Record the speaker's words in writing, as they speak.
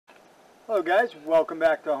Hello guys, welcome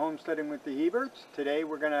back to Homesteading with the Heberts. Today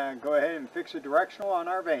we're going to go ahead and fix a directional on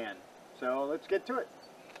our van. So let's get to it.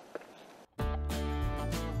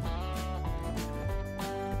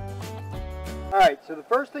 Alright, so the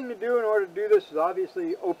first thing to do in order to do this is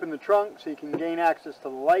obviously open the trunk so you can gain access to the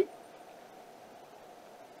light.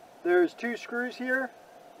 There's two screws here,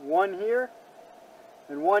 one here,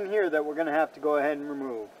 and one here that we're going to have to go ahead and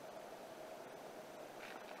remove.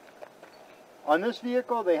 On this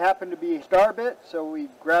vehicle, they happen to be star bits, so we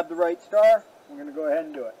grab the right star. We're going to go ahead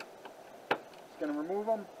and do it. Just going to remove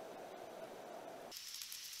them.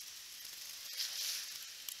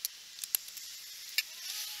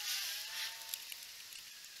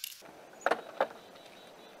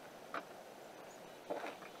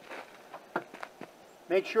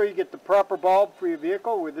 Make sure you get the proper bulb for your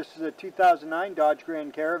vehicle. This is a 2009 Dodge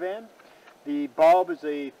Grand Caravan. The bulb is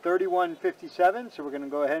a 3157, so we're going to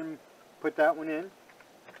go ahead and put that one in.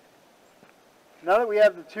 Now that we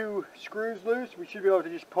have the two screws loose, we should be able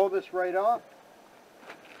to just pull this right off.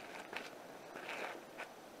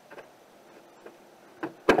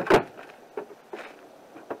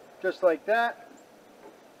 Just like that.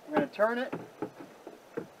 I'm going to turn it.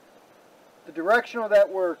 The directional that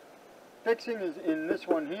we're fixing is in this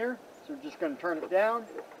one here, so we're just going to turn it down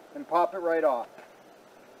and pop it right off.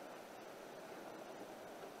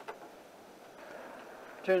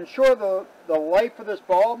 To ensure the life of this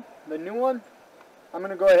bulb, the new one, I'm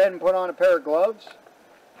going to go ahead and put on a pair of gloves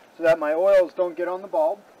so that my oils don't get on the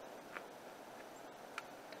bulb.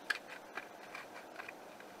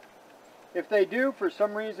 If they do, for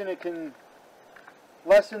some reason it can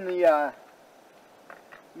lessen the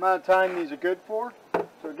amount of time these are good for.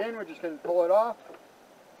 So again, we're just going to pull it off.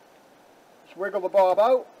 Just wiggle the bulb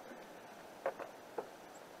out.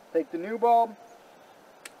 Take the new bulb,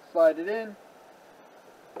 slide it in.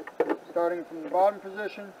 Starting from the bottom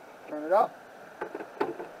position, turn it up.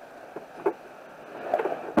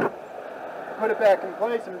 Put it back in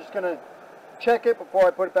place. I'm just going to check it before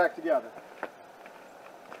I put it back together.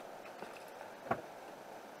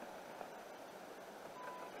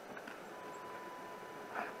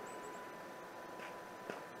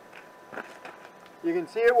 You can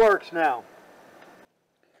see it works now.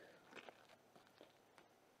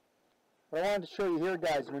 What I wanted to show you here,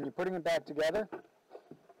 guys, when you're putting it back together,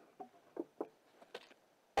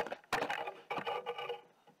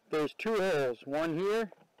 there's two holes, one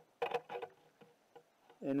here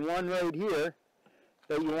and one right here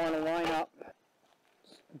that you want to line up.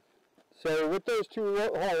 So with those two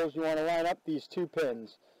holes, you want to line up these two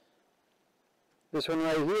pins. This one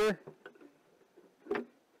right here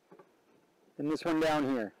and this one down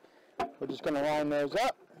here. We're just going to line those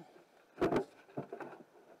up.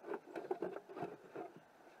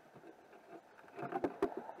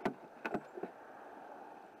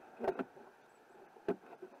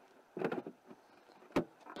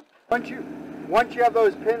 Once you have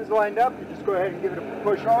those pins lined up, you just go ahead and give it a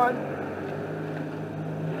push on.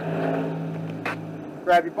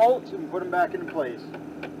 Grab your bolts and put them back into place.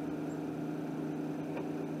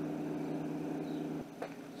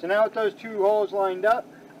 So now with those two holes lined up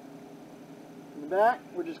in the back,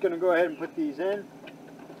 we're just going to go ahead and put these in.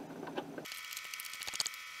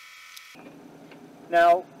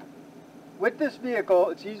 Now, with this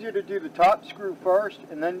vehicle, it's easier to do the top screw first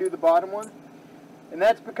and then do the bottom one. And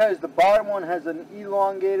that's because the bottom one has an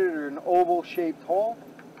elongated or an oval shaped hole.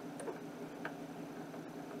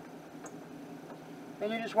 And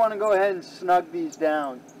you just want to go ahead and snug these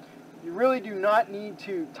down. You really do not need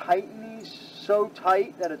to tighten these so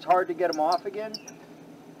tight that it's hard to get them off again.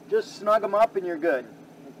 Just snug them up and you're good.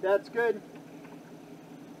 If that's good,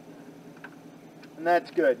 and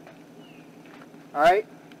that's good. Alright?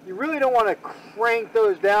 You really don't want to crank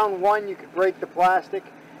those down. One, you could break the plastic.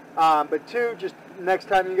 But two, just next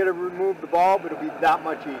time you got to remove the bulb, it'll be that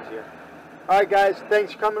much easier. Alright guys,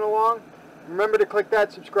 thanks for coming along. Remember to click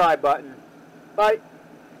that subscribe button. Bye.